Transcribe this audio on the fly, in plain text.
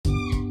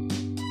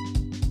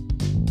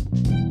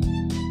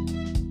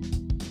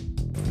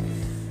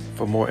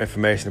for more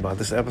information about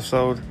this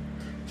episode,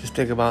 just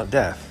think about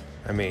death.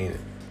 I mean,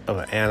 of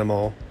an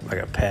animal, like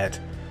a pet,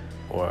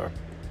 or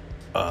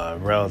a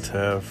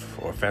relative,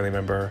 or a family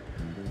member,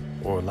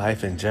 or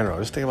life in general.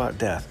 Just think about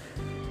death.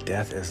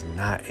 Death is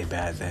not a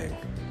bad thing.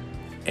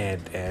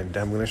 And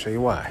I'm going to show you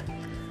why.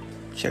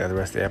 Check out the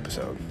rest of the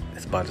episode.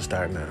 It's about to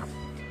start now.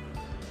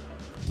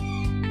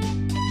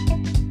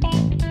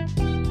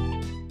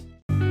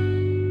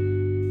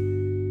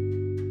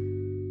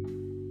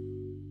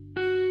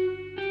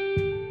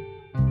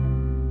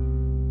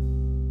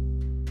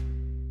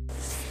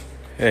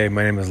 Hey,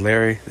 my name is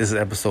Larry. This is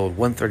episode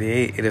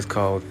 138. It is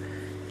called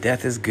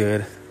Death is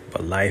Good,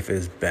 but Life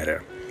is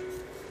Better.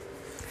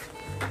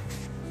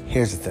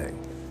 Here's the thing.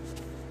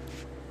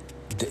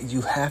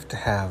 You have to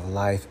have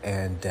life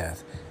and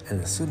death. And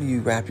the sooner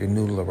you wrap your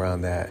noodle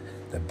around that,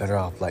 the better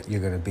off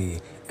you're going to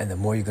be. And the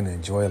more you're going to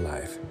enjoy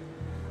life.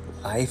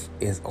 Life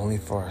is only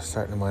for a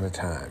certain amount of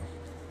time.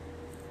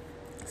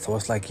 So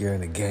it's like you're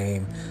in a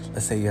game.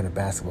 Let's say you're in a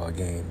basketball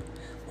game.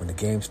 When the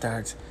game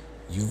starts,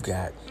 you've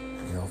got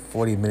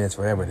 40 minutes,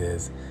 whatever it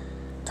is,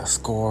 to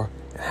score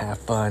and have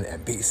fun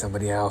and beat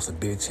somebody else and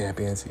be the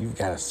champions. You've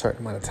got a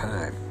certain amount of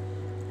time.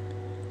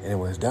 And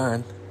when it's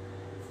done,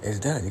 it's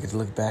done. You get to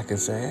look back and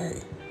say,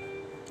 hey,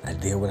 I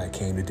did what I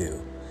came to do.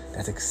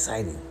 That's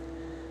exciting.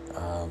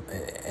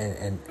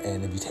 And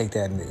if you take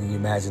that and you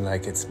imagine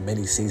like it's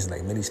many seasons,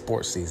 like many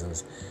sports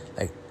seasons,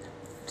 like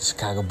the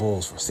Chicago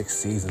Bulls for 6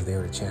 seasons, they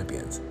were the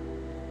champions.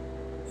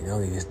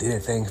 They just did a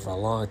thing for a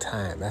long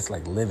time. That's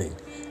like living.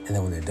 And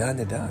then when they're done,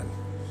 they're done.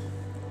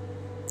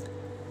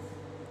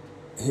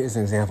 Here's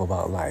an example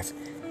about life.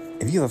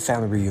 If you have a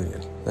family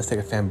reunion, let's take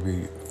a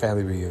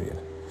family reunion.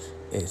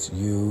 It's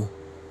you,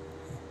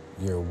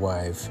 your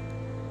wife,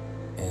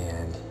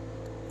 and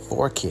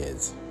 4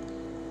 kids,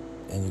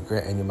 and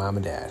your mom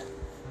and dad.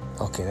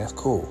 Okay, that's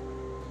cool.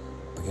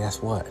 But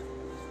guess what?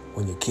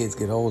 When your kids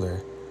get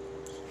older,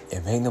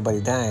 if ain't nobody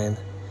dying,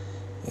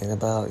 in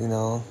about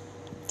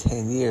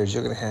 10 years,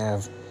 you're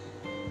gonna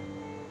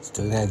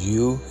still have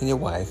you and your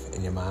wife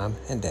and your mom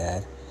and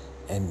dad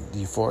and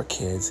your 4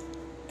 kids.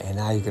 And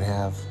now you can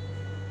have,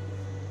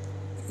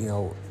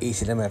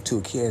 each of them have 2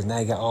 kids. Now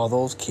you got all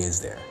those kids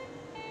there.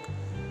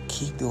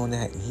 Keep doing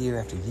that year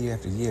after year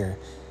after year.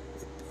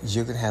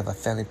 You're going to have a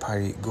family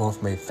party going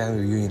from a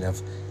family reunion of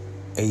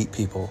 8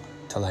 people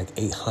to like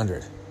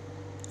 800.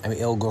 I mean,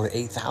 it'll go to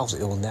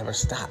 8,000. It will never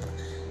stop.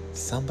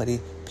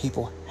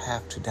 People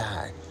have to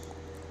die.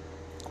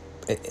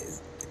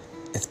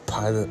 It's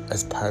part of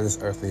this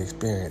earthly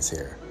experience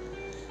here.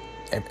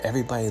 If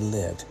everybody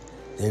lived,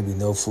 there'd be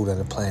no food on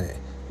the planet,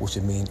 which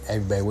would mean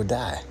everybody would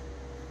die.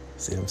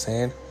 See what I'm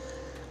saying?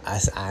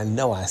 I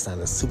know I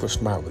sounded super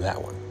smart with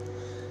that one.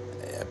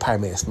 I probably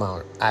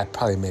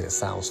made it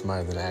sound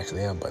smarter than I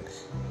actually am, but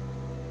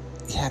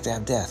you have to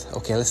have death.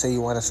 Okay, let's say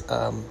you want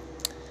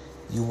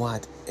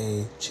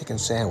a chicken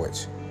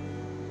sandwich.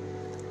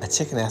 A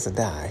chicken has to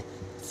die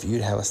for you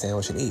to have a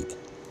sandwich and eat.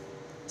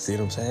 See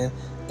what I'm saying?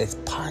 It's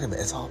part of it.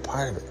 It's all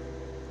part of it.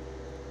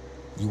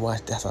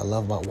 That's what I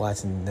love about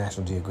watching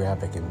National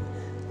Geographic and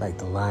like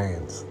the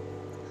lions.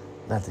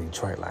 Not the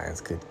Detroit Lions,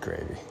 good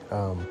gravy.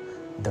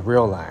 The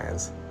real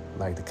lions,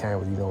 like the kind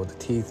with the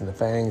teeth and the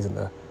fangs and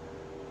the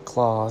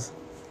claws.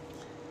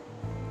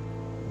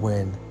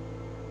 When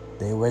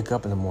they wake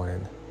up in the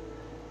morning,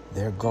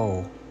 their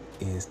goal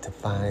is to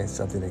find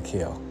something to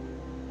kill.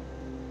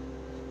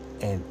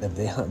 And if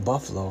they hunt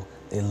buffalo,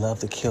 they love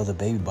to kill the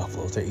baby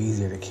buffaloes. They're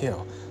easier to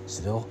kill.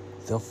 So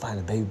they'll find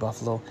a baby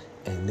buffalo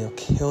and they'll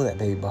kill that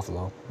baby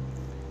buffalo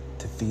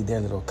to feed their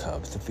little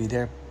cubs, to feed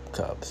their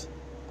cubs.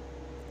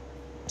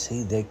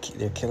 See, they're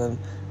killing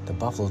the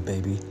buffalo's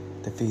baby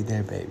to feed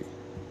their baby.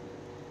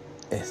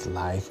 It's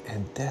life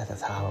and death.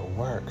 That's how it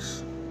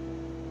works.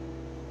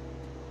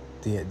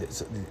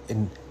 There's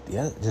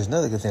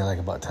another good thing I like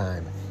about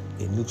time.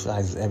 It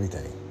neutralizes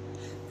everything.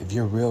 If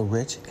you're real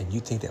rich and you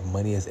think that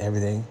money is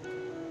everything,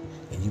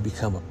 and you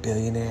become a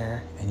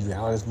billionaire and you got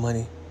all this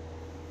money,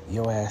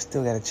 your ass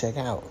still got to check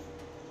out.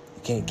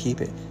 You can't keep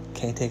it,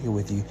 can't take it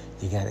with you.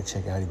 You got to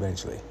check out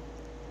eventually.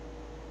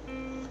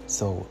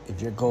 So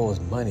if your goal is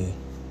money,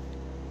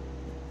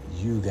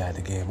 you got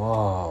the game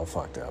all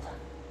fucked up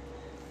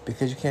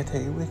because you can't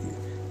take it with you.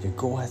 Your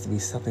goal has to be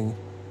something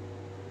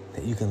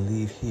that you can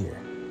leave here,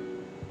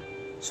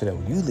 so that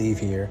when you leave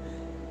here,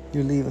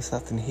 you're leaving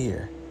something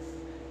here.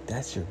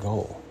 That's your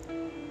goal.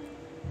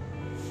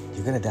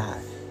 You're gonna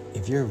die.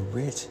 If you're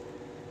rich,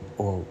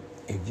 or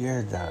if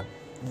you're the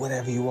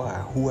whatever you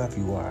are, whoever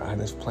you are on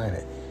this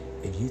planet,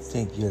 if you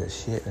think you're the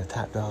shit and the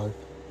top dog,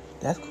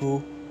 that's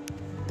cool.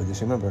 But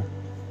just remember,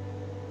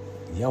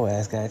 your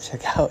ass gotta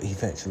check out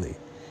eventually.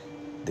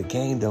 The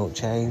game don't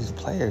change, the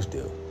players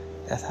do.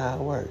 That's how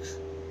it works.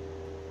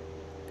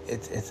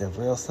 It's a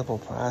real simple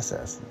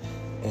process.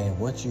 And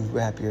once you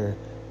I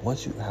don't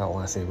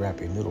want to say wrap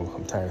your noodle,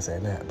 I'm tired of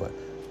saying that, but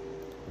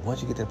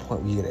once you get to the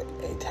point where you get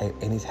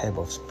any type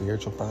of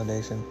spiritual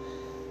foundation,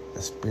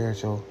 the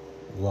spiritual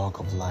walk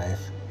of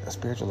life, the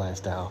spiritual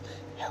lifestyle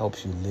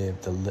helps you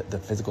live the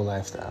physical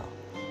lifestyle.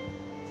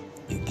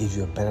 It gives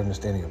you a better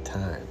understanding of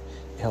time.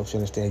 helps you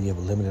understand you have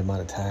a limited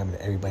amount of time and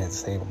everybody has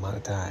the same amount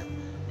of time.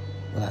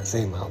 Well, not the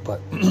same amount,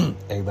 but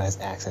everybody has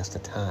access to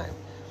time.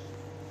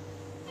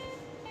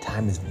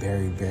 Time is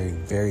very, very,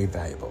 very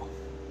valuable.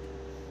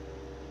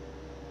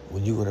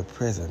 When you go to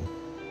prison,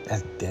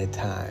 that's dead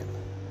time.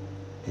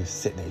 You're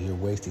sitting there, you're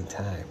wasting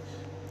time.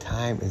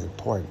 Time is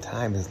important.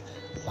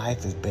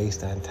 Life is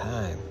based on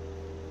time.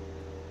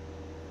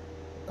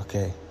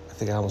 Okay, I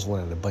think I almost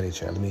went on a bunny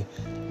trail. Let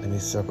me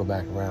circle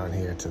back around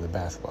here to the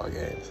basketball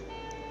games.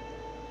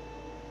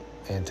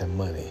 And to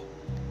money.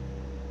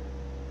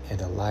 And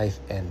to life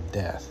and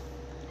death.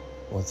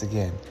 Once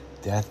again,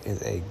 death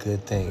is a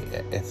good thing.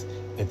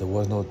 If there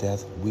was no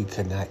death, we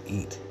could not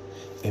eat.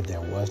 If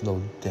there was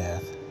no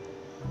death,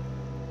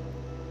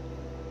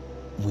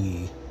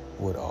 we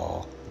would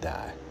all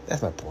die.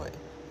 That's my point.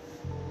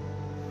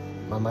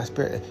 My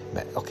spirit.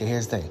 Okay,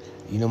 here's the thing.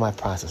 You know my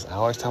process. I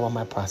always talk about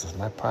my process.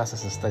 My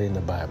process is studying the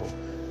Bible.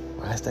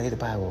 When I study the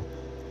Bible,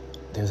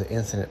 there's an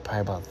incident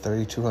probably about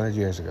 3,200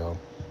 years ago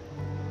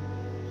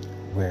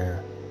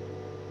where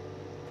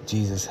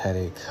Jesus had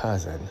a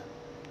cousin.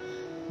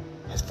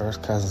 His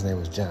first cousin's name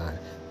was John.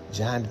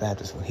 John the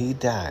Baptist. When he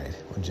died,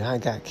 when John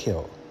got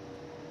killed,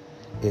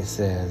 it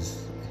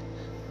says,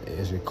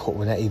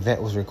 when that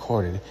event was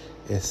recorded,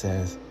 it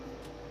says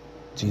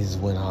Jesus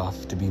went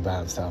off to be by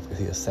himself because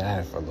he was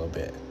sad for a little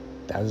bit.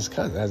 That was his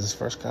cousin. That was his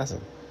first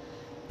cousin.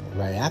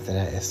 Right after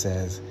that, it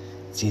says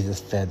Jesus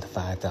fed the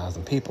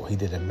 5,000 people. He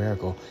did a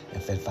miracle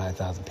and fed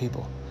 5,000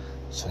 people.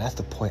 So that's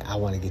the point I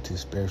want to get to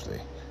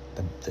spiritually.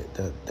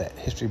 That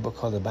history book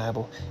called the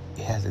Bible,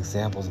 it has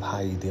examples of how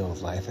you deal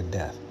with life and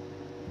death.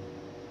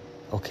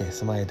 Okay,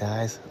 somebody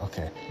dies.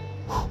 Okay,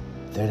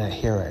 they're not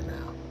here right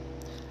now.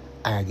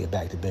 I gotta get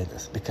back to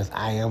business because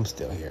I am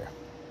still here.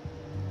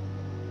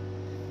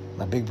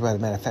 My big brother,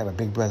 matter of fact, my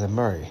big brother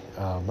Murray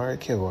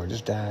Kilgore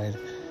just died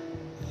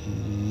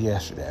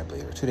yesterday, I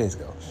believe, or 2 days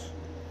ago.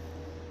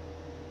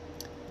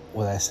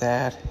 Was I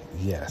sad?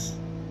 Yes.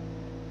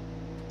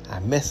 I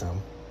miss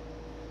him,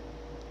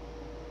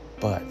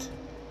 but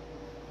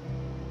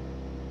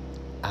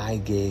I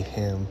gave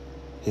him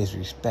his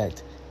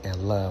respect and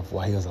love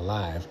while he was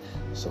alive,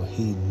 so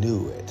he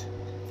knew it.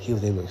 He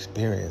was able to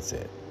experience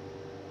it.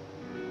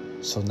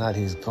 So now that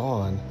he's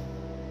gone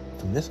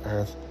from this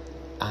earth,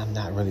 I'm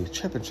not really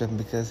tripping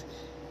because,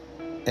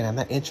 and I'm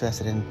not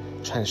interested in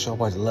trying to show a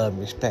bunch of love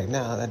and respect.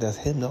 No, that does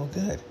him no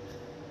good.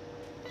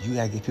 You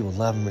gotta give people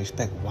love and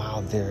respect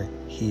while they're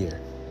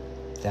here.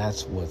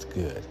 That's what's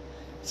good.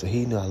 So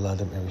he knew I loved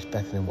him and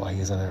respected him while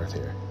he was on earth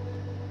here.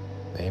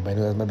 Everybody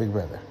knew that was my big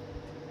brother.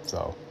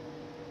 So,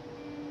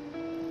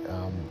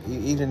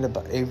 even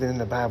in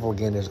the Bible,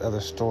 again, there's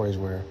other stories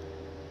where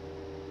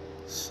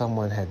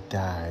someone had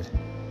died.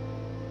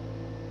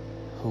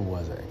 Who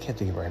was it? I can't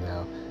think of it right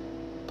now.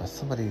 But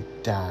somebody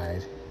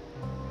died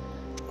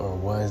or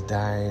was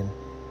dying,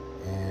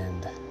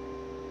 and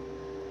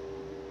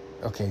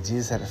okay,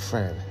 Jesus had a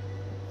friend.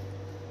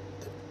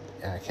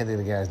 I can't think of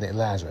the guy's name.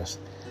 Lazarus.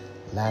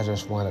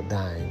 Lazarus wound up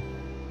dying,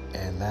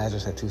 and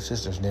Lazarus had two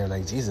sisters, and they're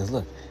like, Jesus,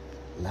 look,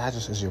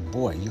 Lazarus is your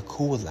boy. You're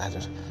cool with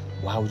Lazarus.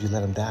 Why would you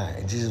let him die?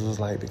 And Jesus was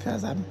like,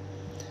 because I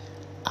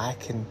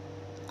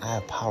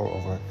have power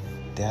over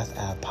death.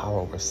 I have power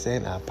over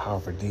sin. I have power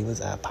over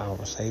demons. I have power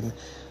over Satan.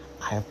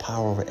 I have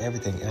power over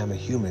everything, and I'm a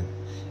human.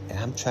 And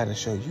I'm trying to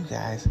show you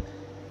guys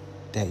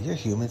that you're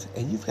humans,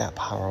 and you've got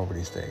power over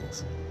these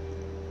things.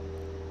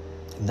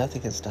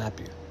 Nothing can stop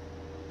you.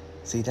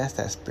 See, that's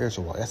that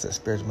spiritual walk. That's that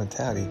spiritual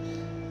mentality.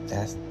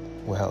 That's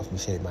what helps me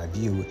shape my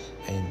view,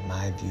 and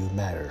my view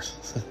matters.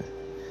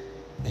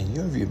 And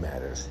your view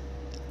matters.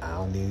 I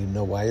don't need to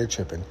know why you're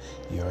tripping.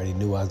 You already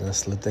knew I was going to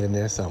slip that in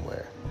there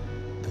somewhere,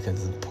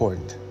 because it's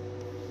important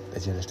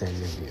that you understand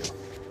your view.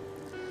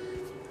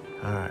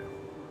 All right.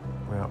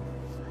 Well,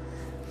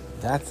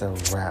 that's a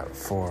wrap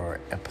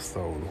for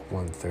episode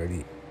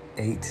 138.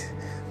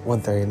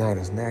 139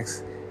 is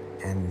next,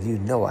 and you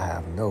know I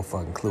have no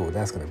fucking clue what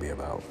that's going to be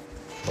about.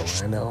 But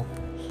when I know,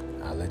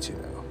 I'll let you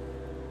know.